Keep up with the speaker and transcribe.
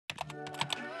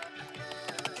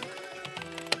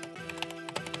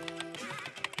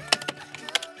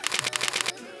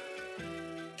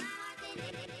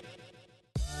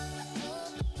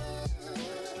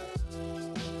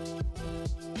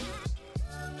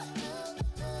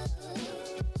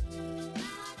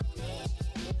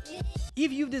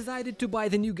If you've decided to buy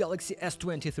the new Galaxy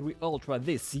S23 Ultra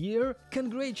this year,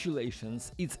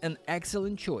 congratulations, it's an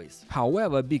excellent choice.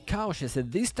 However, be cautious,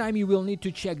 at this time you will need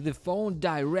to check the phone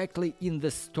directly in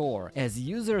the store, as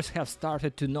users have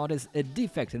started to notice a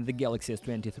defect in the Galaxy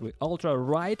S23 Ultra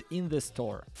right in the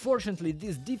store. Fortunately,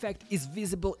 this defect is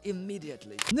visible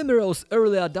immediately. Numerous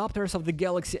early adopters of the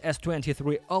Galaxy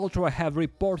S23 Ultra have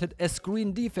reported a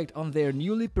screen defect on their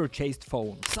newly purchased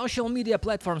phone. Social media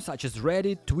platforms such as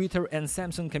Reddit, Twitter and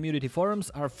Samsung community forums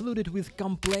are flooded with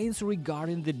complaints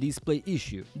regarding the display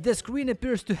issue. The screen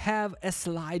appears to have a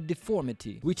slight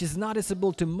deformity, which is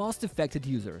noticeable to most affected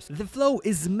users. The flaw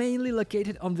is mainly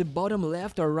located on the bottom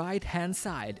left or right hand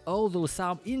side, although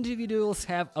some individuals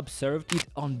have observed it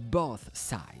on both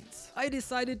sides. I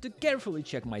decided to carefully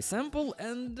check my sample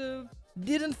and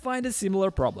didn't find a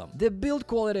similar problem. The build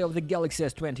quality of the Galaxy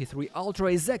S23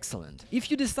 Ultra is excellent.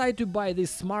 If you decide to buy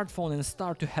this smartphone and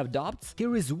start to have doubts,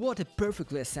 here is what a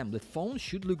perfectly assembled phone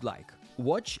should look like.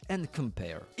 Watch and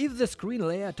compare. If the screen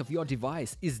layout of your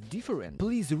device is different,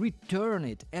 please return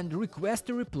it and request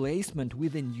a replacement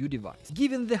with a new device.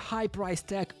 Given the high price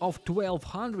tag of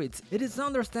 1200, it is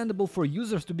understandable for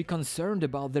users to be concerned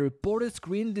about the reported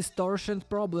screen distortion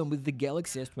problem with the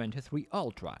Galaxy S23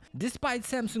 Ultra. Despite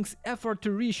Samsung's effort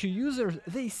to reassure users,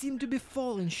 they seem to be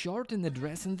falling short in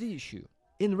addressing the issue.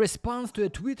 In response to a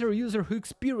Twitter user who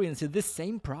experienced the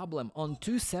same problem on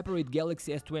two separate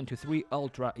Galaxy S23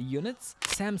 Ultra units,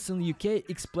 Samsung UK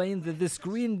explained that the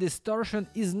screen distortion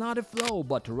is not a flaw,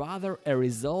 but rather a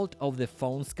result of the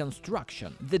phone's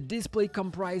construction. The display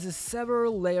comprises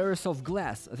several layers of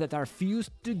glass that are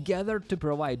fused together to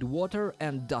provide water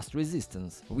and dust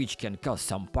resistance, which can cause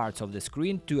some parts of the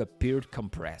screen to appear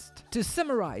compressed. To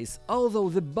summarize, although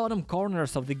the bottom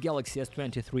corners of the Galaxy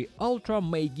S23 Ultra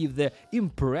may give the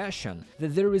impression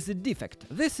that there is a defect,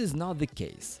 this is not the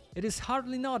case. It is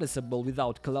hardly noticeable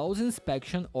without close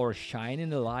inspection or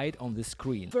shining a light on the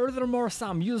screen. Furthermore,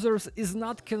 some users is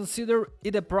not consider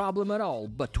it a problem at all,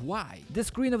 but why? The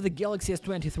screen of the Galaxy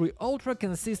S23 Ultra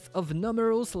consists of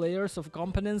numerous layers of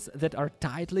components that are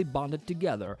tightly bonded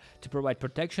together to provide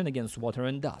protection against water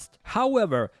and dust.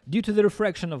 However, due to the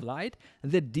refraction of light,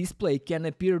 the display can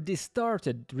appear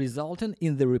distorted, resulting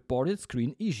in the reported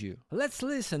screen issue. Let's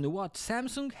listen to what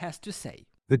Samsung has to say.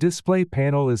 The display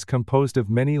panel is composed of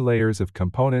many layers of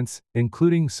components,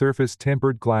 including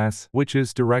surface-tempered glass, which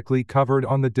is directly covered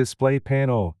on the display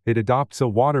panel. It adopts a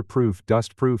waterproof,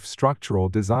 dust-proof structural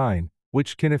design,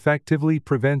 which can effectively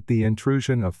prevent the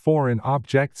intrusion of foreign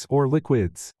objects or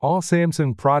liquids. All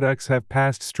Samsung products have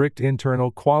passed strict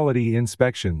internal quality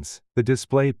inspections. The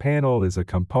display panel is a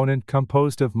component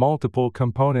composed of multiple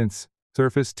components: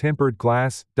 surface-tempered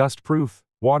glass, dust-proof,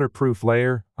 waterproof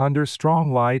layer. Under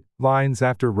strong light, lines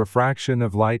after refraction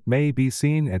of light may be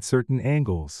seen at certain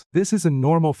angles. This is a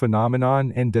normal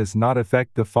phenomenon and does not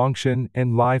affect the function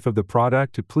and life of the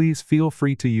product. Please feel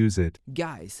free to use it.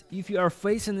 Guys, if you are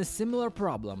facing a similar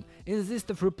problem,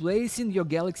 instead of replacing your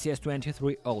Galaxy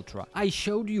S23 Ultra, I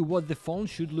showed you what the phone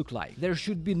should look like. There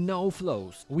should be no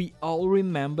flaws. We all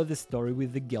remember the story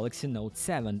with the Galaxy Note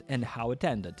 7 and how it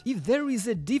ended. If there is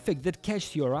a defect that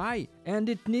catches your eye, and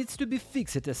it needs to be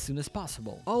fixed as soon as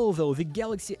possible. Although the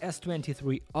Galaxy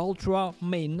S23 Ultra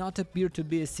may not appear to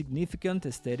be a significant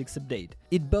aesthetics update,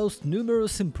 it boasts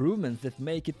numerous improvements that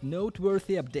make it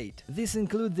noteworthy update. This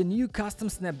include the new custom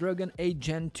Snapdragon 8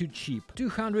 Gen 2 chip,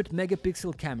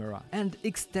 200-megapixel camera, and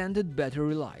extended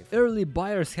battery life. Early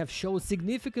buyers have shown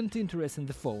significant interest in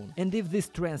the phone, and if this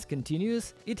trend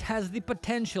continues, it has the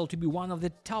potential to be one of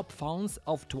the top phones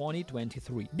of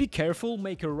 2023. Be careful,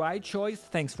 make a right choice.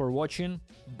 Thanks for watching.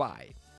 Bye.